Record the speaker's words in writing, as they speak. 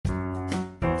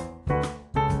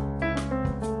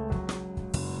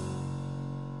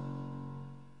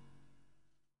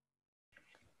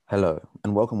Hello,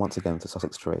 and welcome once again to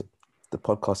Sussex Trade, the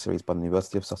podcast series by the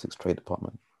University of Sussex Trade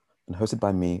Department, and hosted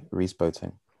by me, Rhys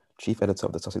Boating, Chief Editor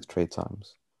of the Sussex Trade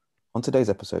Times. On today's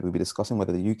episode, we'll be discussing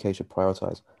whether the UK should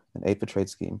prioritise an aid for trade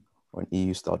scheme or an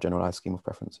EU-style generalised scheme of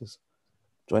preferences.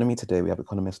 Joining me today, we have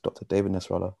economist Dr. David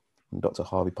Nasrallah and Dr.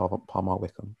 Harvey Parmar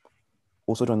Wickham.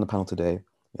 Also joining the panel today,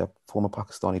 we have former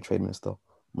Pakistani Trade Minister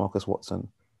Marcus Watson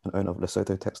and owner of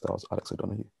Lesotho Textiles, Alex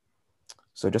O'Donoghue.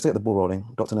 So just to get the ball rolling,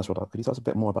 Dr. Nasrallah, could you tell us a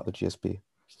bit more about the GSP?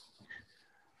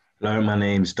 Hello, my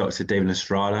name is Dr. David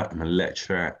Nasrallah. I'm a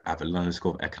lecturer at the London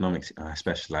School of Economics and I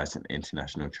specialise in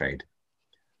international trade.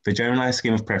 The Generalised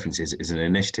Scheme of Preferences is an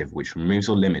initiative which removes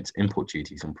or limits import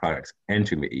duties on products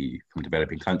entering the EU from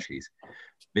developing countries.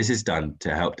 This is done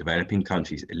to help developing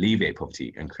countries alleviate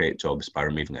poverty and create jobs by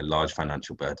removing a large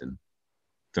financial burden.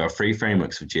 There are three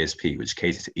frameworks of GSP which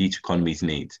cater to each economy's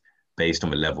needs based on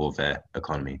the level of their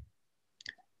economy.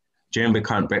 During the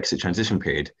current Brexit transition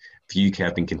period, the UK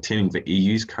have been continuing the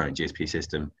EU's current GSP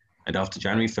system, and after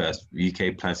January 1st, the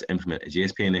UK plans to implement a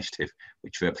GSP initiative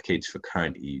which replicates the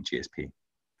current EU GSP.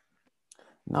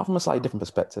 Now, from a slightly different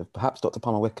perspective, perhaps Dr.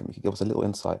 Parmar Wickham, you could give us a little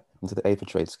insight into the Aid for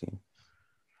Trade scheme.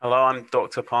 Hello, I'm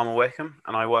Dr. Parmar Wickham,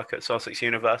 and I work at Sussex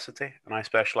University, and I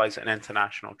specialise in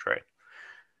international trade.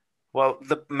 Well,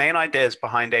 the main ideas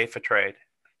behind Aid for Trade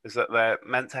is that they're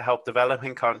meant to help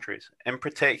developing countries, in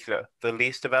particular, the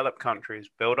least developed countries,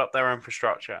 build up their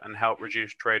infrastructure and help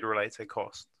reduce trade-related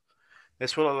costs.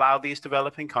 This will allow these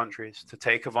developing countries to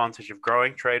take advantage of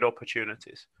growing trade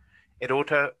opportunities. It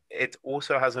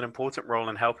also has an important role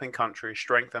in helping countries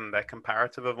strengthen their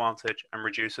comparative advantage and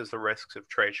reduces the risks of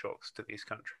trade shocks to these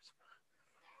countries.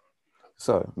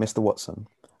 So, Mr. Watson,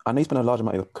 I know you spent a large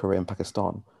amount of your career in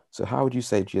Pakistan, so how would you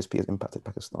say GSP has impacted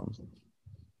Pakistan?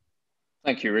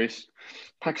 Thank you, Rhys.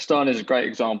 Pakistan is a great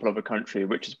example of a country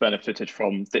which has benefited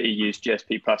from the EU's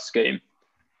GSP Plus scheme.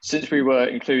 Since we were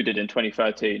included in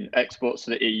 2013, exports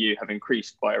to the EU have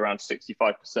increased by around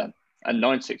 65%, and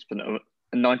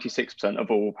 96% of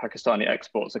all Pakistani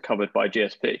exports are covered by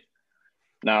GSP.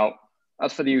 Now,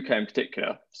 as for the UK in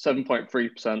particular,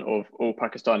 7.3% of all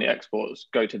Pakistani exports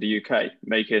go to the UK,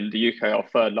 making the UK our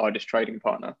third largest trading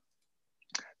partner.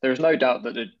 There is no doubt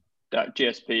that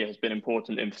GSP has been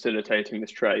important in facilitating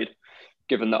this trade,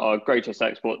 given that our greatest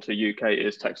export to the UK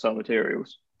is textile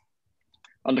materials.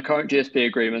 Under current GSP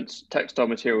agreements, textile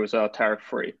materials are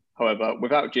tariff-free. However,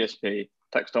 without GSP,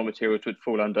 textile materials would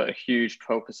fall under a huge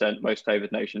 12% most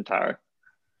favoured nation tariff.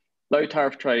 Low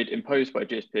tariff trade imposed by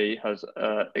GSP has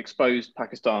exposed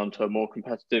Pakistan to a more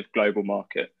competitive global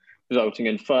market, resulting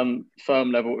in firm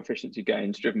level efficiency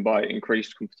gains driven by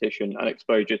increased competition and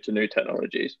exposure to new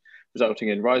technologies, resulting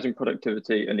in rising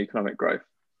productivity and economic growth.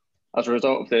 As a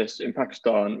result of this, in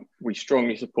Pakistan, we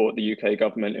strongly support the UK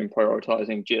government in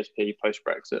prioritising GSP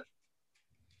post-Brexit.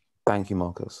 Thank you,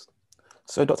 Marcus.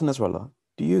 So, Dr. Nasrallah,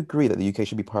 do you agree that the UK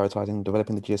should be prioritising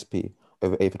developing the GSP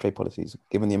over aid for trade policies,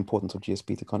 given the importance of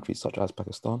GSP to countries such as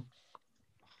Pakistan?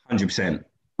 100%.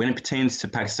 When it pertains to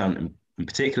Pakistan in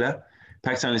particular,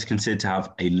 Pakistan is considered to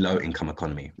have a low-income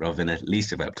economy rather than a least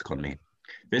developed economy.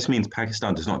 This means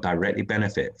Pakistan does not directly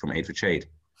benefit from aid for trade.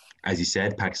 As you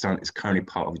said, Pakistan is currently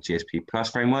part of the GSP Plus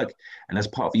framework, and as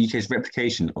part of the UK's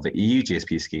replication of the EU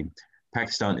GSP scheme,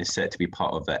 Pakistan is set to be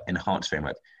part of the enhanced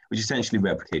framework, which essentially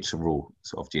replicates the rules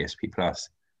of GSP Plus.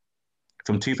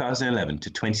 From 2011 to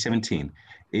 2017,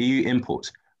 EU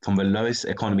imports from the lowest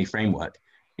economy framework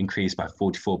increased by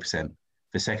 44%.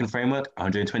 The second framework,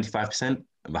 125%,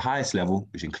 and the highest level,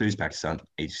 which includes Pakistan,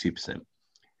 82%.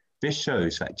 This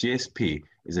shows that GSP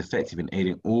is effective in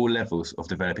aiding all levels of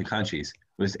developing countries,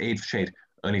 whereas aid for trade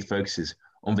only focuses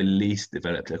on the least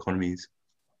developed economies.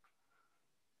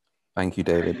 Thank you,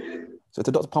 David. So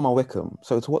to Dr. Parmar Wickham,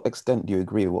 so to what extent do you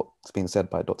agree with what's being said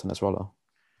by Dr. Nasrallah?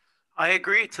 I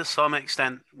agree to some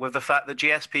extent with the fact that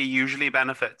GSP usually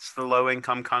benefits the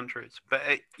low-income countries, but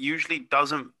it usually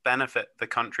doesn't benefit the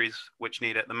countries which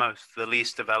need it the most, the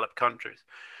least developed countries.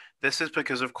 This is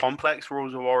because of complex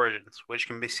rules of origins, which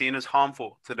can be seen as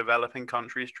harmful to developing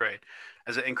countries' trade,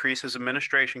 as it increases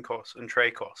administration costs and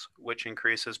trade costs, which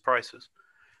increases prices.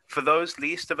 For those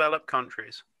least developed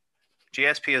countries,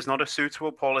 GSP is not a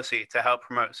suitable policy to help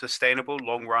promote sustainable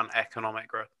long-run economic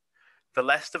growth. The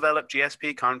less developed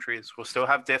GSP countries will still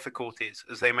have difficulties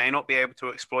as they may not be able to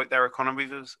exploit their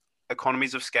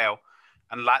economies of scale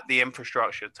and lack the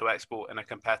infrastructure to export in a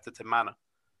competitive manner.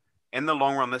 In the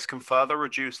long run, this can further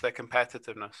reduce their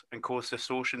competitiveness and cause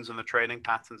distortions in the trading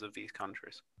patterns of these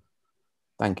countries.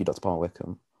 Thank you, Dr. Parmar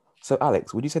Wickham. So,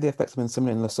 Alex, would you say the effects have been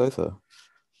similar in Lesotho?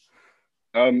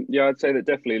 Yeah, I'd say that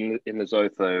definitely in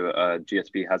Lesotho,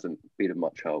 GSP hasn't been of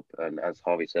much help. And as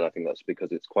Harvey said, I think that's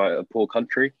because it's quite a poor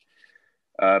country.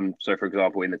 So, for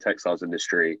example, in the textiles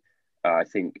industry, I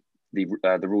think the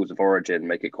rules of origin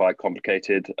make it quite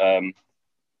complicated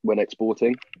when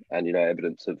exporting. And,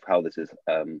 evidence of how this has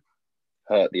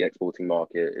hurt the exporting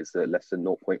market is that less than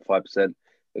 0.5%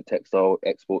 of textile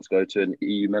exports go to an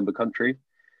EU member country.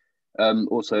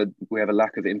 Also, we have a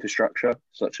lack of infrastructure,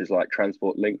 such as like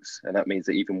transport links, and that means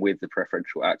that even with the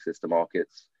preferential access to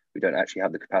markets, we don't actually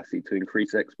have the capacity to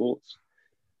increase exports.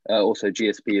 Also,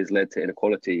 GSP has led to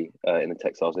inequality in the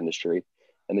textiles industry,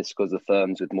 and this is because the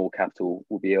firms with more capital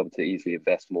will be able to easily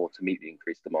invest more to meet the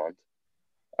increased demand.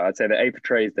 I'd say that Aid for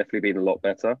Trade has definitely been a lot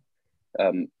better.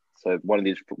 So one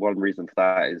reason for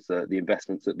that is the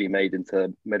investments that have been made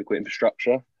into medical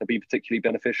infrastructure have been particularly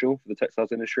beneficial for the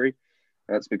textiles industry.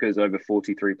 That's because over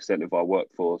 43% of our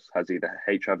workforce has either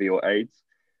HIV or AIDS.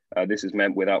 This is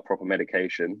meant without proper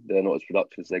medication, they're not as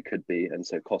productive as they could be, and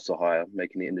so costs are higher,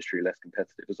 making the industry less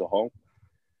competitive as a whole.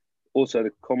 Also,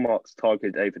 the CONMARC's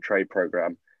targeted Aid for Trade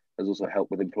program has also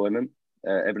helped with employment.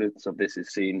 Evidence of this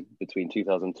is seen between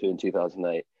 2002 and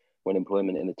 2008, when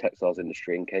employment in the textiles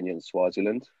industry in Kenya and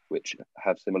Swaziland, which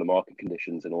have similar market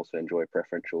conditions and also enjoy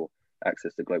preferential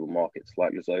access to global markets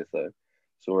like Lesotho,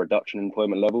 saw a reduction in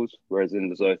employment levels, whereas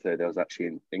in Lesotho, there was actually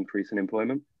an increase in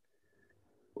employment.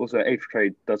 Also, Aid for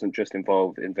Trade doesn't just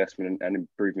involve investment and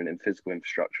improvement in physical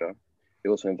infrastructure. It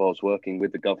also involves working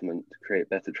with the government to create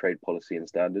better trade policy and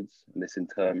standards. And this in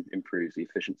turn improves the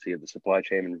efficiency of the supply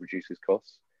chain and reduces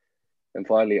costs. And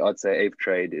finally, I'd say Aid for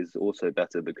Trade is also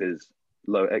better because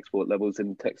low export levels in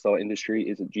the textile industry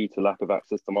isn't due to lack of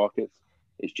access to markets.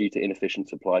 It's due to inefficient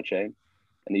supply chain.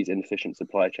 And these inefficient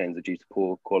supply chains are due to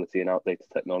poor quality and outdated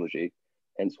technology,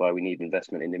 hence why we need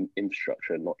investment in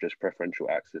infrastructure and not just preferential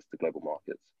access to global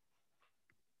markets.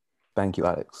 Thank you,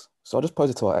 Alex. So I'll just pose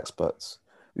it to our experts.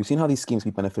 We've seen how these schemes can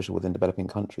be beneficial within developing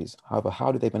countries. However,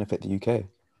 how do they benefit the UK?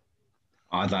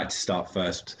 I'd like to start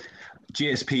first.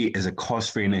 GSP is a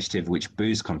cost-free initiative which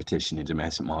boosts competition in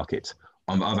domestic markets.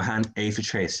 On the other hand, Aid for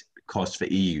Trade cost for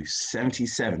EU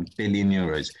 77 billion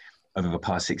euros over the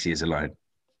past 6 years alone.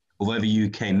 Although the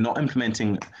UK not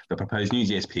implementing the proposed new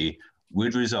GSP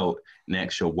would result in an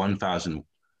extra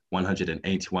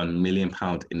 £1,181 million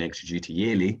in extra duty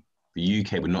yearly, the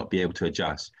UK would not be able to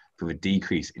adjust for the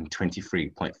decrease in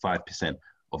 23.5%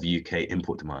 of UK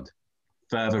import demand,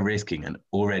 further risking an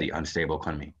already unstable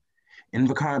economy. In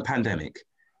the current pandemic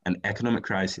and economic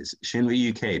crisis, shouldn't the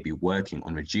UK be working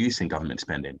on reducing government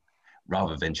spending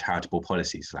rather than charitable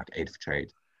policies like Aid for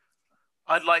Trade?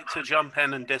 I'd like to jump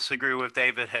in and disagree with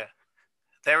David here.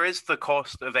 There is the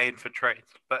cost of Aid for Trade,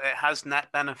 but it has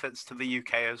net benefits to the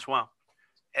UK as well.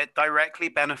 It directly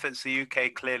benefits the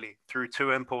UK clearly through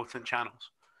two important channels.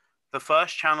 The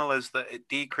first channel is that it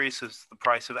decreases the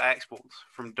price of exports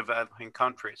from developing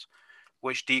countries,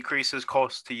 which decreases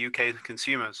costs to UK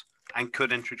consumers and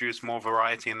could introduce more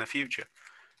variety in the future.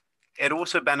 It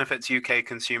also benefits UK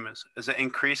consumers as it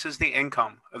increases the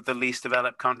income of the least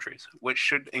developed countries, which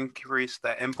should increase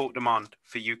their import demand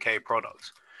for UK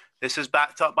products. This is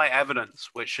backed up by evidence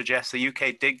which suggests the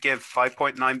UK did give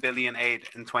 5.9 billion aid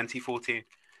in 2014,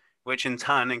 which in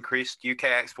turn increased UK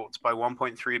exports by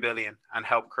 1.3 billion and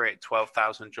helped create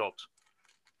 12,000 jobs.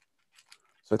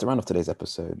 So to round off today's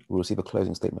episode, we'll receive a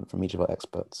closing statement from each of our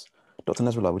experts. Dr.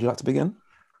 Nasrallah, would you like to begin?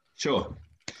 Sure.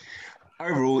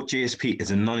 Overall, GSP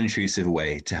is a non-intrusive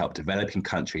way to help developing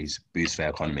countries boost their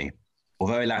economy.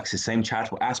 Although it lacks the same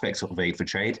charitable aspects of Aid for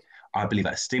Trade, I believe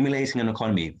that stimulating an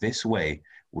economy this way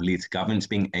will lead to governments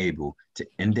being able to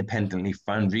independently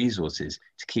fund resources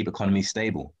to keep economies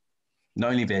stable.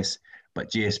 Not only this,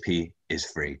 but GSP is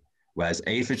free, whereas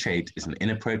Aid for Trade is an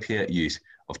inappropriate use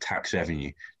of tax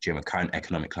revenue during the current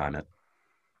economic climate.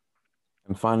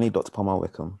 And finally, Dr. Palmer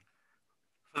Wickham.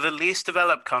 For the least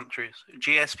developed countries,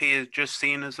 GSP is just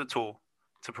seen as a tool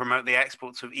to promote the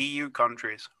exports of EU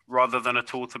countries rather than a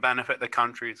tool to benefit the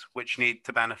countries which need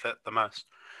to benefit the most.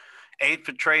 Aid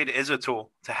for Trade is a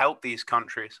tool to help these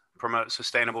countries promote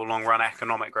sustainable long-run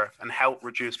economic growth and help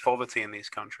reduce poverty in these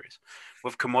countries.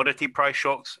 With commodity price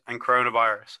shocks and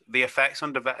coronavirus, the effects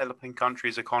on developing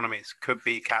countries' economies could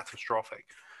be catastrophic.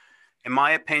 In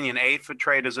my opinion, Aid for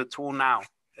Trade as a tool now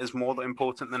is more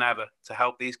important than ever to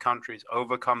help these countries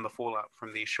overcome the fallout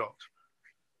from these shocks.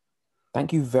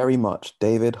 Thank you very much,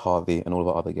 David, Harvey, and all of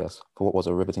our other guests for what was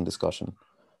a riveting discussion.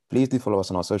 Please do follow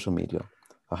us on our social media.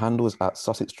 Our handle is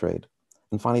 @SussexTrade.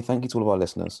 And finally, thank you to all of our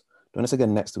listeners. Join us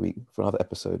again next week for another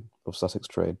episode of Sussex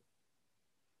Trade.